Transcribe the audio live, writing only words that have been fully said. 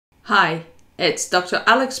Hi, it's Dr.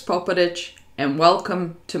 Alex Popadich and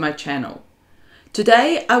welcome to my channel.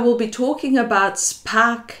 Today I will be talking about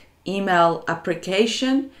Spark email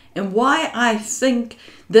application and why I think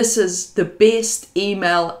this is the best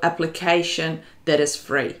email application that is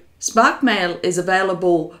free. Spark Mail is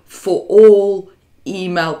available for all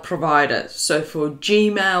email providers, so for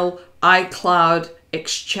Gmail, iCloud,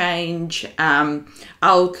 Exchange,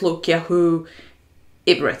 Outlook, Yahoo,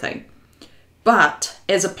 everything. But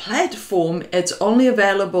as a platform, it's only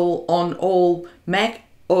available on all Mac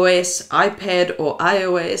OS, iPad or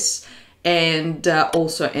iOS, and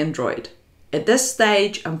also Android. At this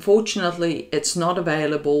stage, unfortunately, it's not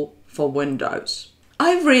available for Windows.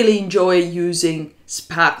 I really enjoy using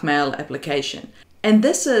Spark Mail application, and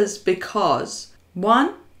this is because,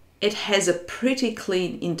 one, it has a pretty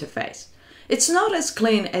clean interface. It's not as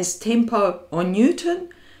clean as Tempo or Newton,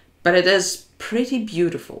 but it is pretty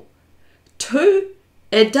beautiful. Two,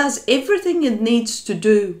 it does everything it needs to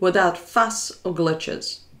do without fuss or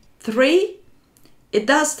glitches. Three, it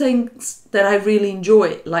does things that I really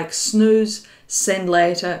enjoy, like snooze, send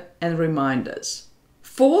later, and reminders.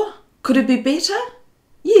 Four, could it be better?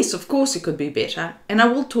 Yes, of course it could be better, and I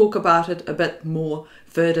will talk about it a bit more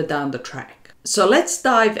further down the track. So let's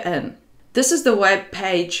dive in. This is the web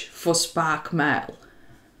page for Spark Mail.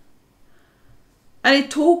 And it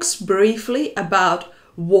talks briefly about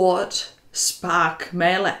what Spark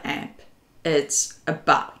Mailer app it's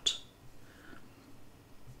about.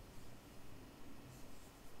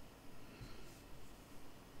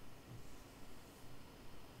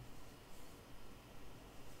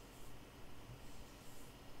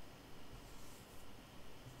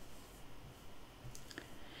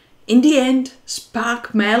 In the end,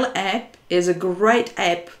 Spark Mail app is a great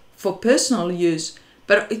app for personal use,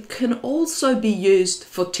 but it can also be used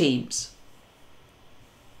for teams.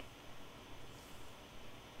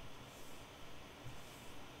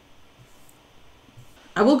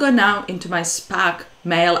 I will go now into my Spark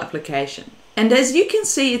Mail application. And as you can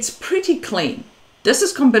see, it's pretty clean. This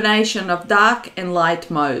is a combination of dark and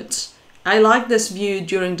light modes. I like this view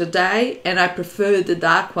during the day and I prefer the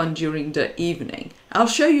dark one during the evening. I'll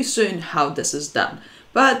show you soon how this is done,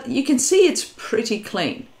 but you can see it's pretty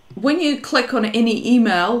clean. When you click on any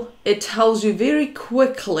email, it tells you very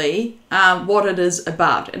quickly what it is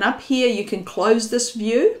about. And up here you can close this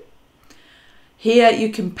view. Here you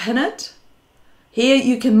can pin it. Here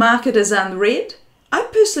you can mark it as unread. I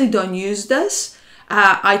personally don't use this.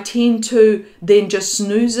 I tend to then just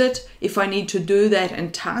snooze it if I need to do that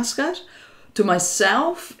and task it to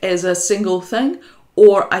myself as a single thing,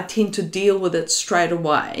 or I tend to deal with it straight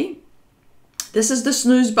away. This is the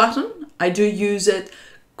snooze button. I do use it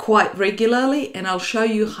quite regularly, and I'll show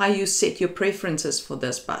you how you set your preferences for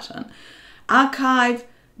this button. Archive,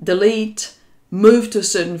 delete, move to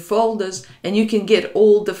certain folders, and you can get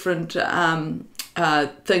all different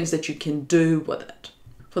things that you can do with it.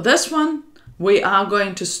 For this one, we are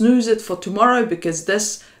going to snooze it for tomorrow because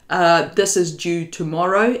this is due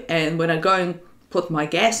tomorrow, and when I go and put my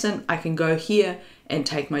gas in, I can go here and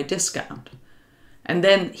take my discount. And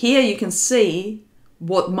then here you can see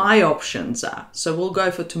what my options are. So we'll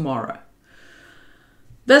go for tomorrow.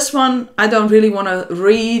 This one, I don't really want to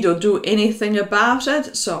read or do anything about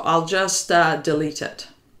it, so I'll just delete it.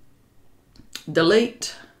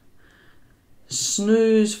 Delete.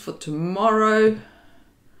 Snooze for tomorrow.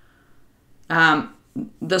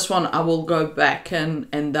 This one I will go back and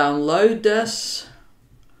download this,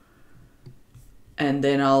 and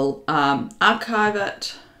then I'll archive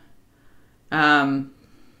it. I'll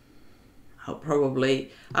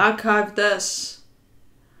probably archive this,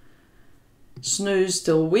 snooze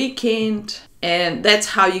till weekend, and that's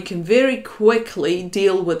how you can very quickly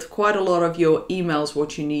deal with quite a lot of your emails,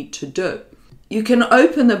 what you need to do. You can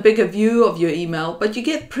open a bigger view of your email, but you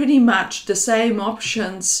get pretty much the same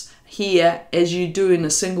options here as you do in a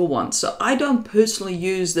single one. So I don't personally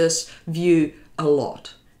use this view a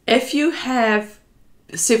lot. If you have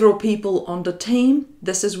several people on the team,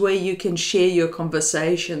 this is where you can share your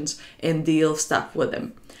conversations and deal stuff with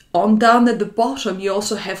them. On down at the bottom, you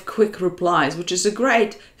also have quick replies, which is a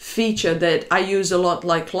great feature that I use a lot,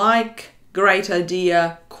 like, great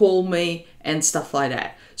idea, call me, and stuff like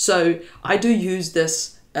that. So I do use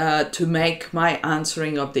this to make my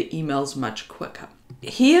answering of the emails much quicker.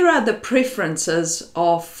 Here are the preferences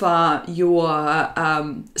of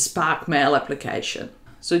your Spark Mail application.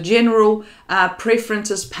 So general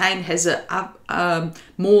preferences pane has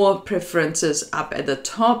more preferences up at the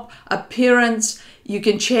top. Appearance, you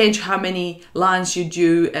can change how many lines you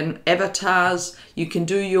do, and avatars. You can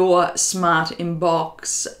do your smart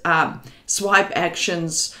inbox, swipe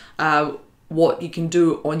actions, what you can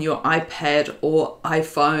do on your iPad or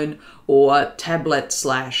iPhone or tablet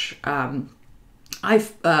slash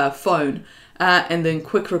iPhone, and then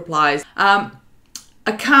quick replies.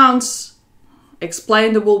 Accounts,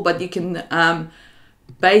 explainable, but you can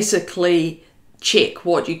basically check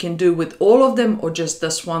what you can do with all of them or just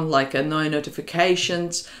this one, like no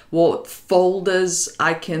notifications, what folders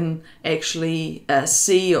I can actually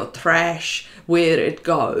see or trash, where it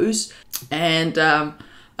goes. And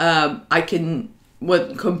I can,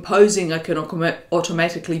 with composing, I can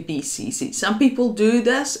automatically BCC. Some people do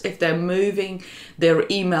this if they're moving their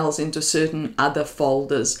emails into certain other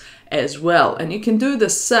folders as well. And you can do the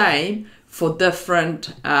same for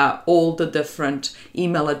different, all the different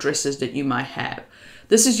email addresses that you might have.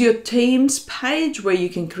 This is your Teams page where you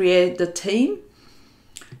can create the team.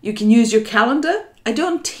 You can use your calendar. I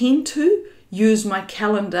don't tend to use my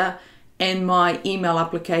calendar and my email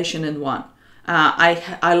application in one.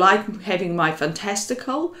 I like having my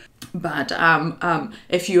Fantastical, but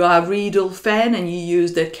if you are a Riedel fan and you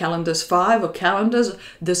use their Calendars 5 or Calendars,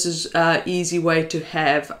 this is an easy way to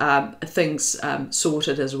have things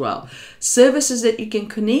sorted as well. Services that you can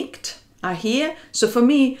connect are here. So for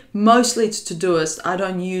me, mostly it's Todoist. I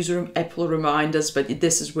don't use Apple reminders, but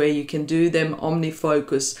this is where you can do them,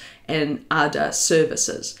 OmniFocus and other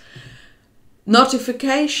services.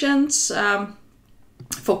 Notifications,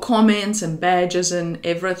 for comments and badges and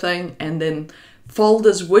everything, and then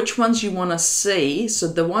folders, which ones you want to see. So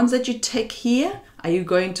the ones that you tick here are you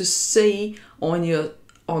going to see on your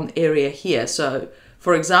area here. So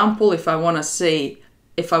for example, if I want to see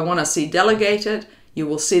delegated, you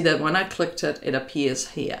will see that when I clicked it, it appears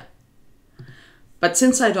here. But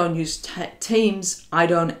since I don't use Teams, I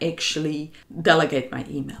don't actually delegate my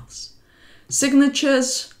emails.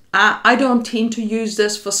 Signatures, I don't tend to use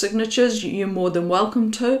this for signatures. You're more than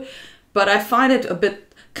welcome to, but I find it a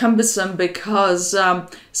bit cumbersome because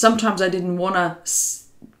sometimes I didn't want to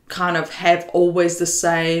kind of have always the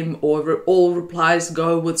same, or all replies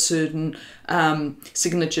go with certain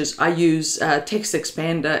signatures. I use Text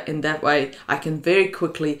Expander, and that way I can very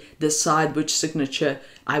quickly decide which signature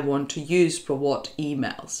I want to use for what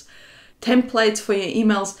emails. Templates for your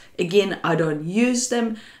emails, again, I don't use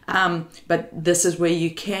them, but this is where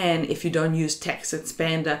you can, if you don't use Text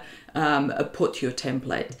Expander, put your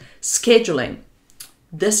template. Scheduling.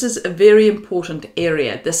 This is a very important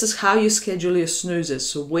area. This is how you schedule your snoozes,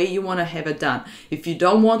 so where you want to have it done. If you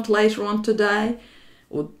don't want later on today,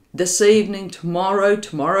 or this evening, tomorrow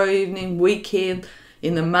evening, weekend,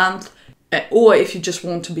 in the month, or if you just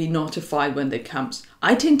want to be notified when it comes.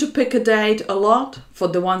 I tend to pick a date a lot for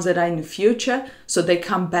the ones that are in the future, so they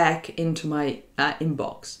come back into my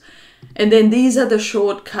inbox. And then these are the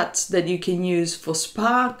shortcuts that you can use for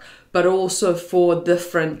Spark, but also for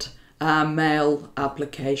different mail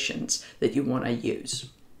applications that you want to use.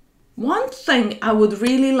 One thing I would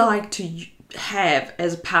really like to have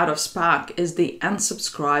as part of Spark is the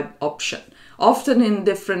unsubscribe option. Often in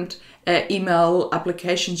different email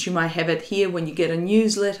applications, you might have it here when you get a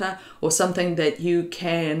newsletter or something that you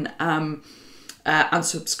can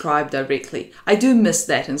unsubscribe directly. I do miss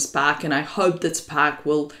that in Spark, and I hope that Spark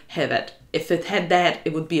will have it. If it had that,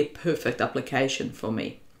 it would be a perfect application for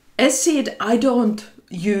me. As said, I don't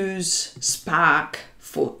use Spark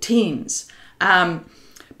for Teams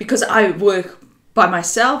because I work by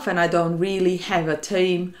myself and I don't really have a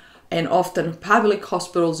team, and often public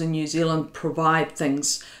hospitals in New Zealand provide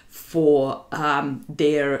things for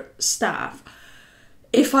their staff.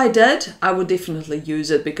 If I did, I would definitely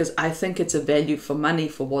use it because I think it's a value for money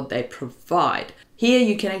for what they provide. Here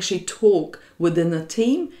you can actually talk within a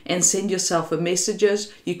team and send yourself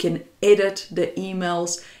messages. You can edit the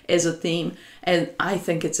emails as a team, and I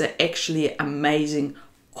think it's actually amazing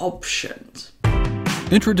option.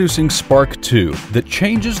 Introducing Spark 2 that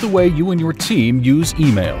changes the way you and your team use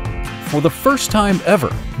email. For the first time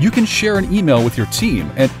ever, you can share an email with your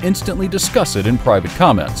team and instantly discuss it in private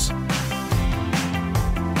comments.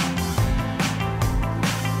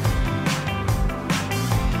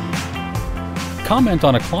 Comment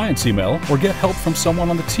on a client's email or get help from someone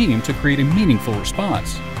on the team to create a meaningful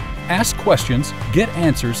response. Ask questions, get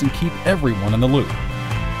answers, and keep everyone in the loop.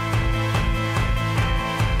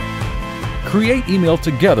 Create email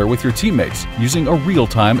together with your teammates using a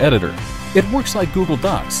real-time editor. It works like Google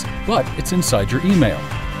Docs, but it's inside your email.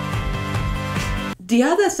 The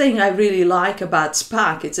other thing I really like about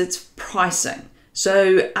Spark is its pricing.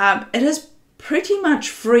 So it is pretty much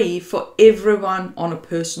free for everyone on a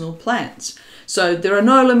personal plans. So there are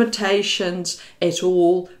no limitations at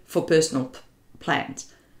all for personal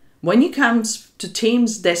plans. When it comes to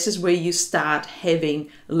Teams, this is where you start having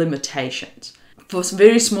limitations. For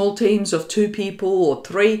very small teams of 2 people or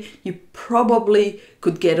 3, you probably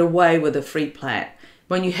could get away with a free plan.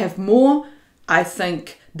 When you have more, I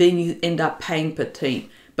think then you end up paying per team.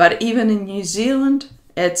 But even in New Zealand,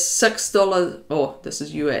 it's $6, oh, this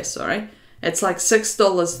is US, sorry. It's like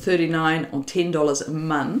 $6.39 or $10 a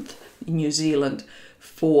month in New Zealand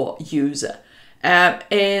for user.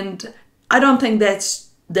 And I don't think that's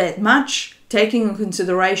that much, taking into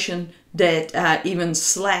consideration that even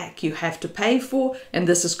Slack you have to pay for, and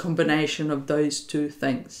this is a combination of those 2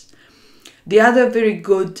 things. The other very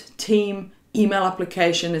good team email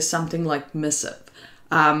application is something like Missive.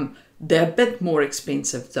 They're a bit more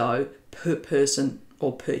expensive though per person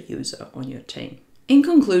or per user on your team. In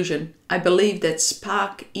conclusion, I believe that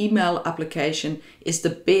Spark email application is the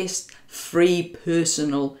best free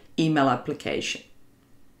personal email application.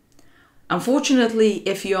 Unfortunately,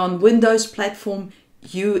 if you're on Windows platform,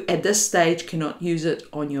 you at this stage cannot use it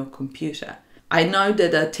on your computer. I know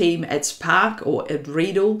that a team at Spark or at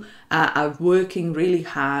Riedel are working really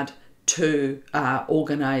hard to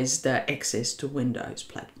organize the access to Windows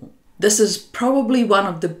platform. This is probably one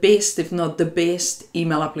of the best, if not the best,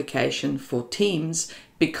 email application for teams,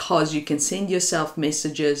 because you can send yourself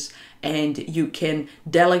messages and you can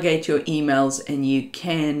delegate your emails and you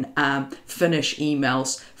can finish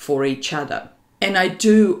emails for each other. And I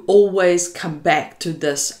do always come back to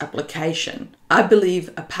this application. I believe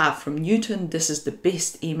apart from Newton, this is the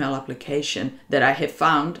best email application that I have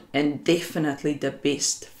found, and definitely the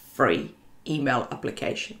best free email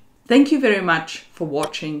application. Thank you very much for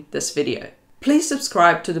watching this video. Please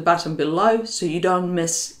subscribe to the button below so you don't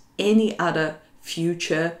miss any other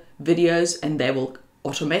future videos, and they will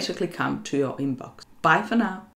automatically come to your inbox. Bye for now.